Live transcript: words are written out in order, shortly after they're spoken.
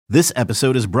This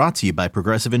episode is brought to you by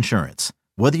Progressive Insurance.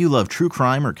 Whether you love true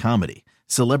crime or comedy,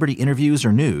 celebrity interviews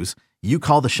or news, you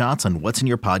call the shots on what's in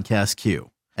your podcast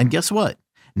queue. And guess what?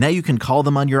 Now you can call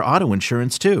them on your auto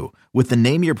insurance too with the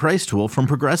Name Your Price tool from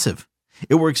Progressive.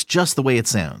 It works just the way it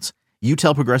sounds. You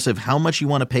tell Progressive how much you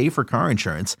want to pay for car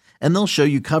insurance, and they'll show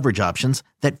you coverage options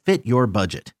that fit your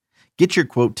budget. Get your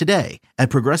quote today at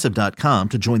Progressive.com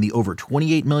to join the over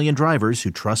 28 million drivers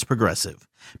who trust Progressive.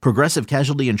 Progressive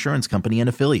Casualty Insurance Company and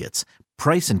Affiliates.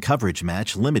 Price and coverage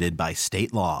match limited by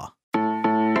state law.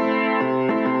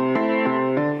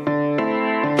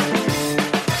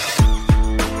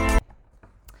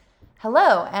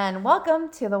 Hello, and welcome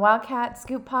to the Wildcat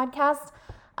Scoop Podcast.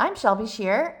 I'm Shelby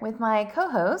Shear with my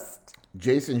co-host,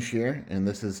 Jason Shear, and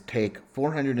this is take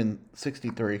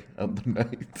 463 of the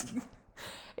night.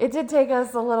 It did take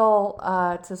us a little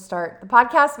to start the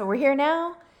podcast, but we're here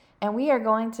now, and we are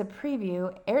going to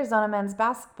preview Arizona men's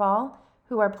basketball,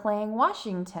 who are playing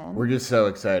Washington. We're just so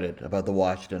excited about the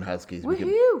Washington Huskies. Woohoo! We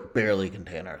can barely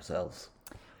contain ourselves.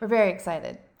 We're very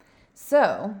excited.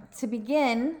 So, to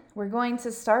begin, we're going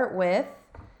to start with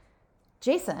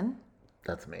Jason.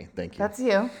 That's me. Thank you. That's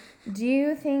you. Do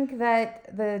you think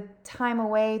that the time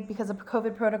away because of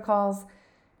COVID protocols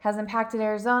has impacted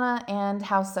Arizona, and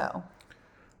how so?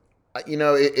 You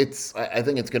know, I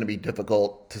think it's going to be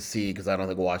difficult to see because I don't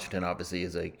think Washington obviously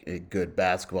is a good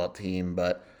basketball team.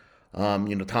 But,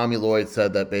 Tommy Lloyd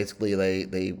said that basically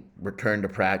they returned to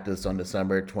practice on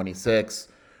December 26th,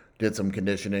 did some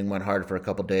conditioning, went hard for a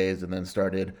couple days, and then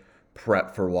started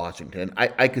prep for Washington.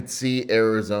 I could see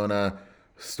Arizona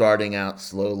starting out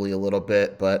slowly a little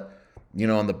bit, but,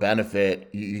 on the benefit,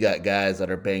 you got guys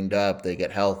that are banged up. They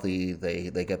get healthy.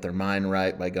 They get their mind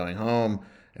right by going home.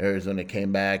 Arizona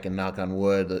came back, and knock on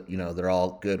wood, they're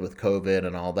all good with COVID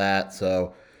and all that.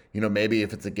 So, maybe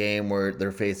if it's a game where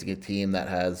they're facing a team that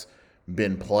has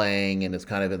been playing and is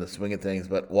kind of in the swing of things,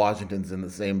 but Washington's in the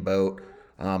same boat.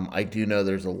 I do know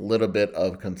there's a little bit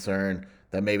of concern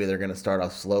that maybe they're going to start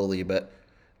off slowly, but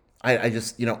I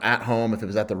just, at home, if it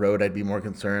was at the road, I'd be more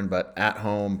concerned. But at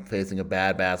home, facing a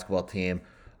bad basketball team,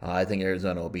 I think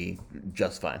Arizona will be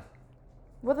just fine.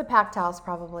 With a packed house,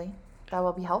 probably. That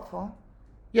will be helpful.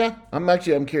 Yeah,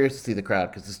 I'm curious to see the crowd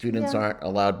because the students aren't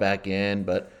allowed back in,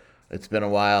 but it's been a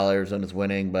while. Arizona's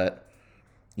winning, but,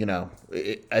 I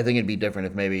think it'd be different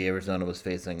if maybe Arizona was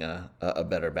facing a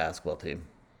better basketball team.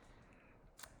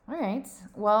 All right.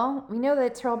 Well, we know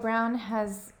that Terrell Brown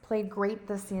has played great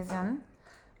this season.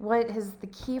 What is the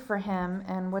key for him,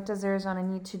 and what does Arizona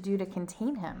need to do to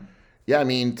contain him? Yeah,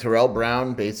 Terrell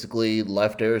Brown basically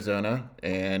left Arizona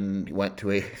and went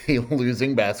to a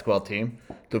losing basketball team,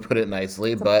 to put it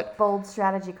nicely. It's but a bold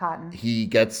strategy, Cotton. He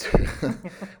gets.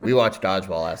 We watched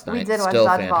dodgeball last night. We did watch Still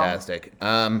dodgeball. Fantastic.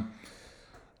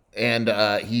 And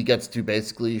he gets to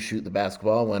basically shoot the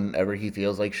basketball whenever he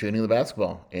feels like shooting the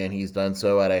basketball, and he's done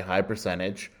so at a high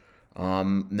percentage.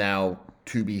 Now,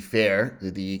 to be fair,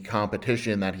 the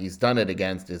competition that he's done it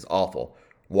against is awful.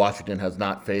 Washington has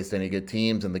not faced any good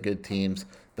teams, and the good teams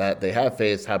that they have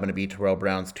faced happen to be Terrell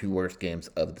Brown's two worst games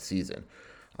of the season.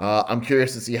 I'm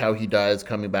curious to see how he does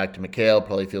coming back to McHale.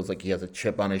 Probably feels like he has a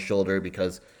chip on his shoulder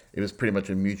because it was pretty much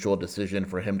a mutual decision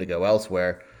for him to go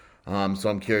elsewhere. So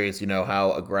I'm curious,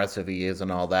 how aggressive he is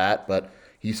and all that. But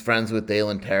he's friends with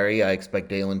Dalen Terry. I expect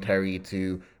Dalen Terry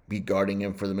to be guarding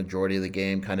him for the majority of the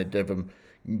game, kind of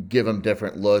give him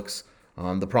different looks.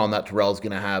 The problem that Terrell's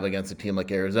going to have against a team like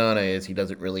Arizona is he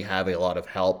doesn't really have a lot of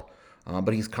help.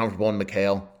 But he's comfortable in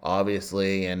McHale,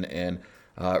 obviously, and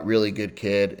really good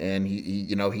kid. And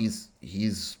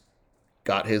he's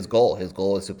got his goal. His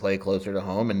goal is to play closer to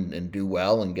home and do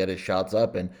well and get his shots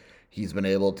up. And he's been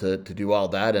able to do all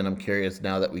that. And I'm curious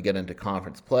now that we get into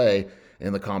conference play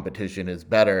and the competition is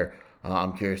better.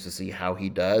 I'm curious to see how he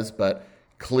does. But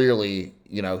clearly,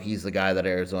 he's the guy that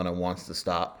Arizona wants to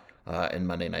stop in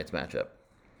Monday night's matchup.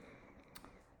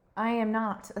 I am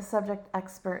not a subject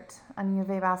expert on U of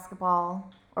A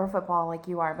basketball or football like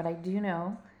you are, but I do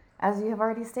know, as you have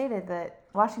already stated, that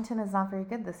Washington is not very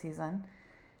good this season.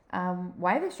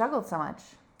 Why have they struggled so much?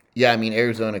 Yeah,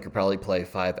 Arizona could probably play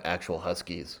 5 actual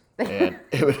Huskies, and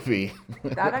it would be...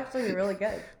 That'd actually be really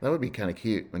good. That would be kind of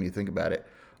cute when you think about it.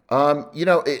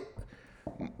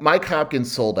 Mike Hopkins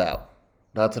sold out.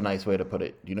 That's a nice way to put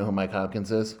it. Do you know who Mike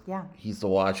Hopkins is? Yeah. He's the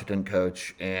Washington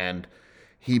coach, and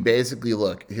he basically,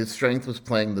 his strength was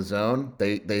playing the zone.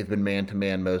 They've been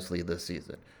man-to-man mostly this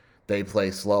season. They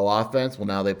play slow offense. Well,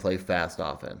 now they play fast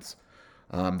offense.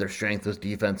 Their strength was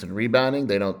defense and rebounding.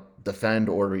 They don't defend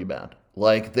or rebound.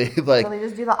 So they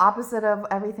just do the opposite of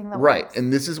everything that right. works.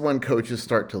 And this is when coaches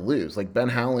start to lose. Like Ben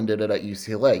Howland did it at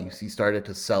UCLA. He started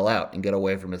to sell out and get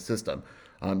away from his system.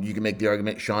 You can make the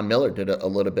argument Sean Miller did a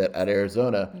little bit at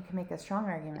Arizona. You can make a strong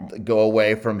argument. Go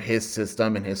away from his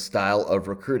system and his style of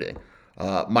recruiting.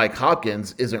 Mike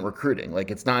Hopkins isn't recruiting.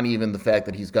 Like, it's not even the fact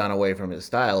that he's gone away from his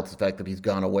style. It's the fact that he's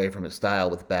gone away from his style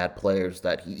with bad players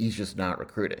that he's just not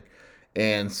recruiting.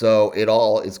 And so it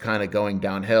all is kind of going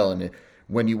downhill. And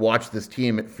when you watch this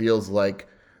team, it feels like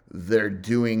they're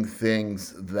doing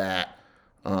things that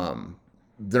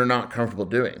they're not comfortable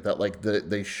doing, that like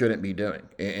they shouldn't be doing.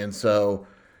 And so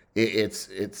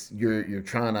you're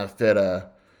trying to fit a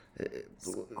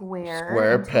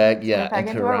square peg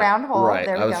into a round hole. Right.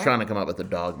 There we I was go. trying to come up with a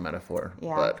dog metaphor.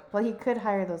 Yeah. But well, he could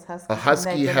hire those huskies. a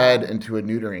husky head into a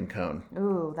neutering cone.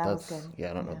 Ooh, was good. Yeah,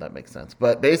 I don't know if that makes sense.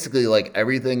 But basically, like,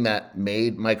 everything that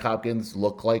made Mike Hopkins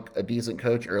look like a decent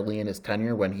coach early in his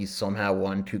tenure, when he somehow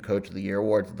won 2 Coach of the Year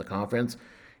awards in the conference,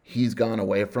 he's gone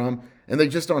away from. And they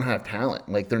just don't have talent.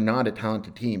 Like, they're not a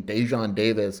talented team. Dejon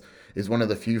Davis is one of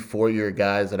the few 4-year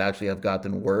guys that actually have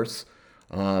gotten worse.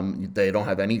 They don't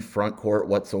have any front court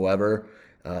whatsoever.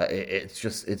 It's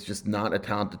just not a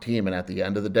talented team. And at the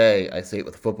end of the day, I say it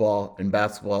with football and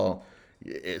basketball,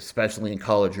 especially in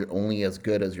college, you're only as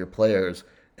good as your players.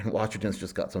 And Washington's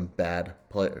just got some bad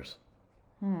players.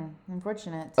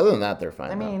 Unfortunate. Other than that, they're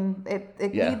fine. I mean, it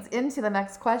leads into the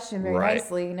next question very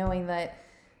nicely, knowing that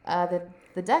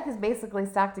the deck is basically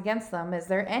stacked against them. Is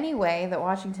there any way that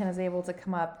Washington is able to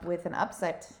come up with an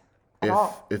upset at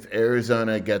all? If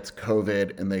Arizona gets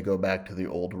COVID and they go back to the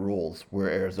old rules where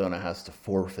Arizona has to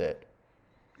forfeit,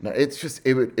 no, it's just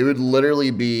it would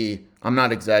literally be, I'm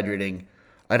not exaggerating,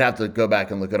 I'd have to go back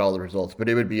and look at all the results, but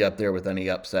it would be up there with any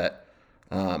upset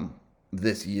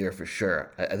this year for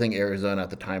sure. I think Arizona at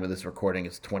the time of this recording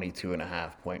is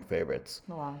 22.5-point favorites.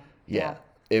 Wow. Yeah.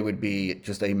 It would be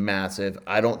just a massive,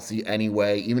 I don't see any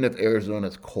way, even if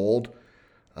Arizona's cold,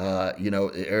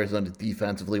 Arizona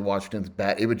defensively, Washington's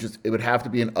bad. It would have to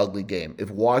be an ugly game. If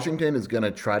Washington is going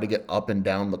to try to get up and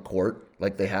down the court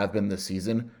like they have been this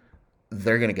season,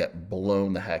 they're going to get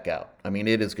blown the heck out. I mean,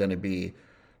 it is going to be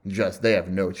they have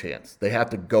no chance. They have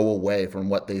to go away from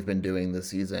what they've been doing this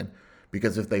season,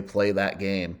 because if they play that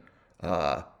game,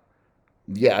 no.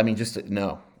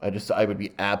 I would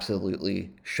be absolutely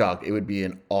shocked. It would be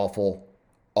an awful,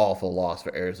 awful loss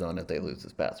for Arizona if they lose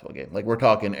this basketball game. Like, we're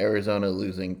talking Arizona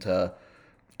losing to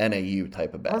NAU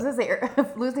type of bad. I was going to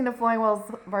say, losing to Flowing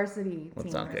Wells varsity team.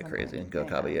 Let's not get crazy and go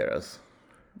Caballeros.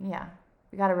 Yeah.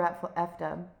 We got to rep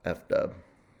F-dub. F-dub.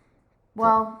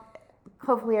 Well,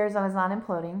 hopefully Arizona's not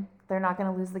imploding. They're not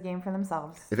going to lose the game for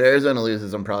themselves. If Arizona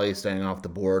loses, I'm probably staying off the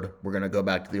board. We're going to go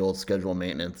back to the old schedule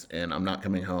maintenance, and I'm not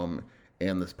coming home.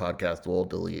 And this podcast will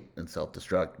delete and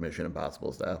self-destruct Mission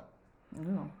Impossible style.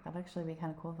 Ooh, that'd actually be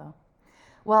kind of cool, though.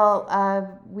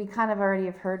 Well, we kind of already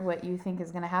have heard what you think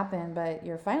is going to happen, but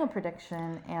your final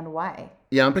prediction and why?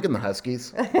 Yeah, I'm picking the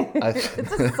Huskies.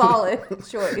 It's a solid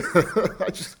choice.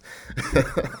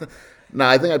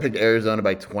 I think I picked Arizona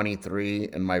by 23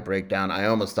 in my breakdown. I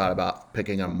almost thought about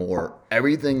picking them more.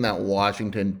 Everything that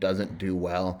Washington doesn't do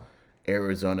well,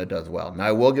 Arizona does well. Now,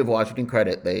 I will give Washington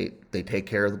credit. They take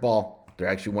care of the ball. They're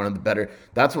actually one of the better.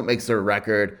 That's what makes their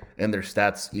record and their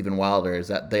stats even wilder, is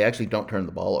that they actually don't turn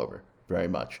the ball over very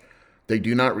much. They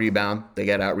do not rebound. They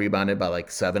get out-rebounded by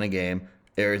like 7 a game.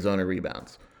 Arizona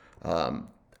rebounds.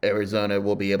 Arizona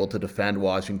will be able to defend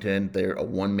Washington. They're a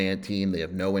one-man team. They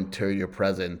have no interior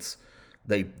presence.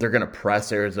 They're going to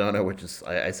press Arizona, which is,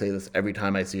 I say this every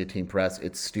time I see a team press.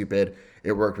 It's stupid.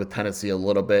 It worked with Tennessee a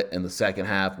little bit in the second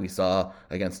half. We saw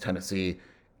against Tennessee,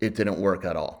 it didn't work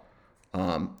at all.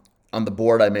 On the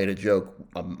board, I made a joke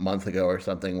a month ago or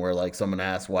something where like someone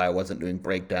asked why I wasn't doing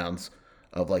breakdowns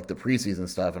of like the preseason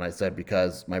stuff. And I said,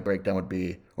 because my breakdown would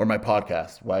be, or my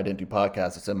podcast, why I didn't do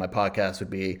podcasts. I said my podcast would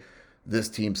be, this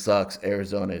team sucks,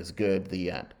 Arizona is good,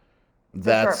 the end.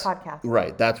 That's short podcast.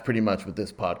 Right. That's pretty much what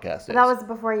this podcast is. That was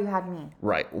before you had me.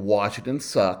 Right. Washington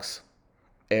sucks.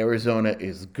 Arizona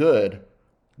is good.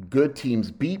 Good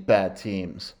teams beat bad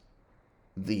teams.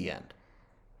 The end.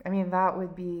 I mean, that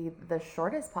would be the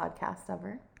shortest podcast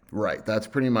ever. Right. That's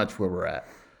pretty much where we're at.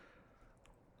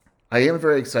 I am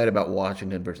very excited about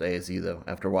Washington versus ASU, though,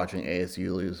 after watching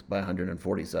ASU lose by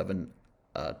 147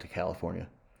 to California.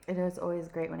 It is always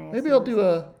great when ASU Maybe I'll do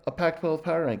a Pac-12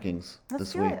 power rankings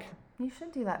this week. It. You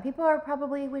should do that. People are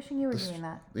probably wishing you were doing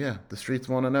that. Yeah, the streets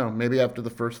want to know. Maybe after the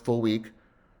first full week.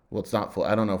 Well, it's not full.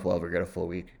 I don't know if we'll ever get a full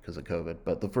week because of COVID,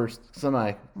 but the first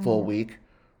semi-full week,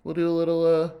 we'll do a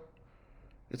little...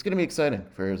 It's going to be exciting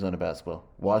for Arizona basketball.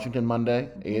 Washington Monday,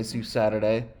 ASU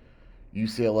Saturday,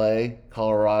 UCLA,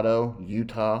 Colorado,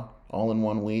 Utah, all in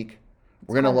 1 week.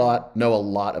 We're going to know a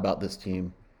lot about this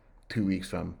team 2 weeks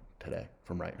from today,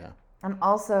 from right now. And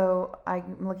also,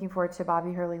 I'm looking forward to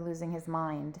Bobby Hurley losing his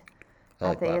mind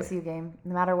at the ASU game.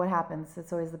 No matter what happens,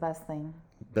 it's always the best thing.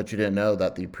 But you didn't know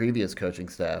that the previous coaching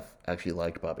staff actually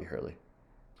liked Bobby Hurley.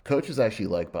 Coaches actually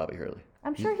like Bobby Hurley.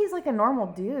 I'm sure he's like a normal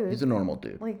dude. He's a normal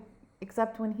dude. Like,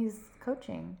 except when he's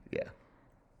coaching. Yeah.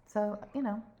 So,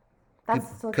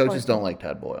 that's still coaches don't like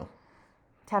Tad Boyle.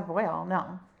 Tad Boyle,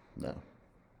 no. No.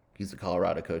 He's the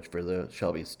Colorado coach for the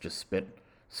Shelby's. Just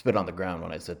spit on the ground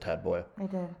when I said Tad Boyle. I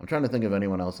did. I'm trying to think of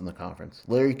anyone else in the conference.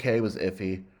 Larry Kay was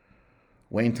iffy.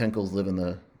 Wayne Tinkle's living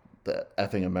the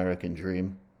effing American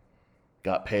dream.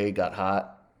 Got paid, got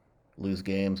hot, lose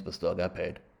games, but still got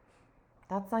paid.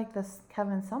 That's like this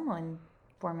Kevin Sumlin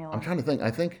formula. I'm trying to think.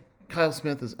 I think Kyle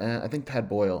Smith is. I think Tad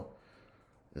Boyle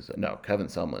is. No, Kevin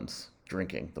Sumlin's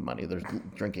drinking the money. There's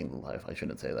drinking the life. I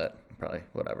shouldn't say that. Probably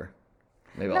whatever.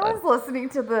 Maybe I was listening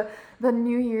to the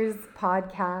New Year's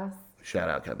podcast. Shout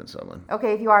out Kevin Sumlin.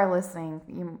 Okay, if you are listening,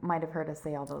 you might have heard us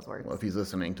say all those words. Well, if he's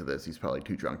listening to this, he's probably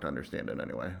too drunk to understand it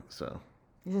anyway. So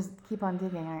you just keep on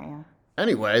digging, aren't you?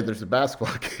 Anyway, there's a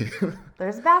basketball game.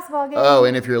 There's a basketball game. Oh,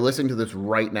 and if you're listening to this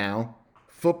right now,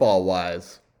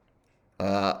 football-wise,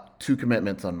 2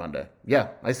 commitments on Monday. Yeah,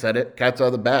 I said it. Cat's out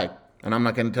of the bag. And I'm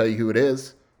not going to tell you who it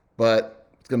is, but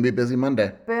it's going to be a busy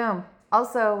Monday. Boom.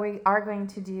 Also, we are going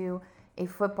to do a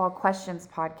football questions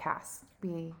podcast.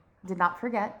 We did not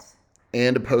forget.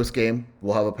 And a post-game.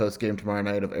 We'll have a post-game tomorrow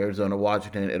night of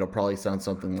Arizona-Washington. It'll probably sound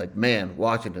something like, man,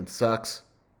 Washington sucks.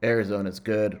 Arizona's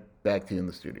good. Back to you in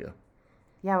the studio.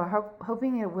 Yeah, we're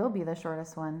hoping it will be the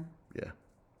shortest one. Yeah.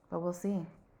 But we'll see.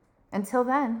 Until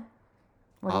then.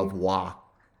 Au revoir.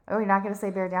 Oh, you're not going to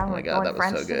say bear down? Oh my God, that was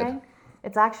French so good. today?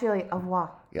 It's actually au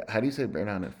revoir. Yeah, how do you say bear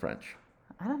down in French?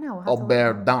 I don't know. Au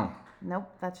bear down. Nope,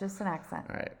 that's just an accent.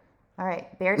 All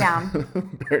right, bear down.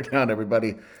 Bear down,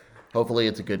 everybody. Hopefully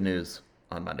it's a good news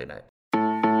on Monday night.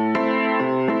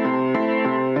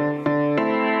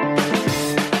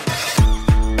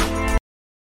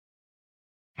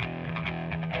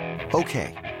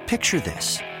 Okay, picture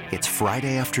this. It's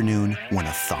Friday afternoon when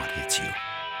a thought hits you.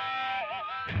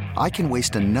 I can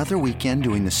waste another weekend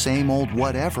doing the same old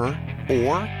whatever,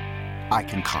 or I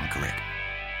can conquer it.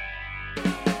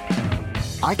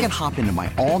 I can hop into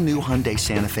my all-new Hyundai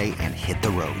Santa Fe and hit the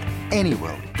road. Any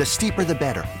road. The steeper, the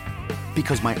better.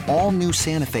 Because my all-new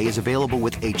Santa Fe is available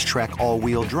with H-Track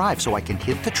all-wheel drive, so I can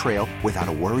hit the trail without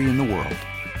a worry in the world.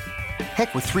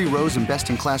 Heck, with 3 rows and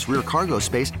best-in-class rear cargo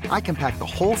space, I can pack the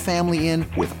whole family in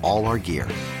with all our gear.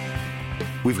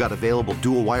 We've got available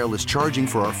dual wireless charging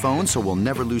for our phones, so we'll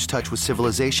never lose touch with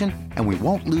civilization, and we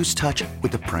won't lose touch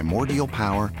with the primordial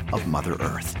power of Mother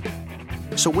Earth.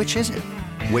 So which is it?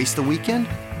 Waste the weekend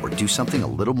or do something a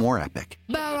little more epic?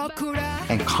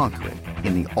 And conquer it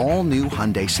in the all-new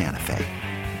Hyundai Santa Fe.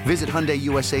 Visit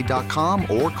HyundaiUSA.com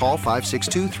or call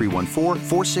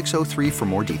 562-314-4603 for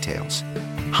more details.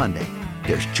 Hyundai,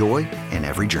 there's joy in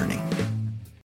every journey.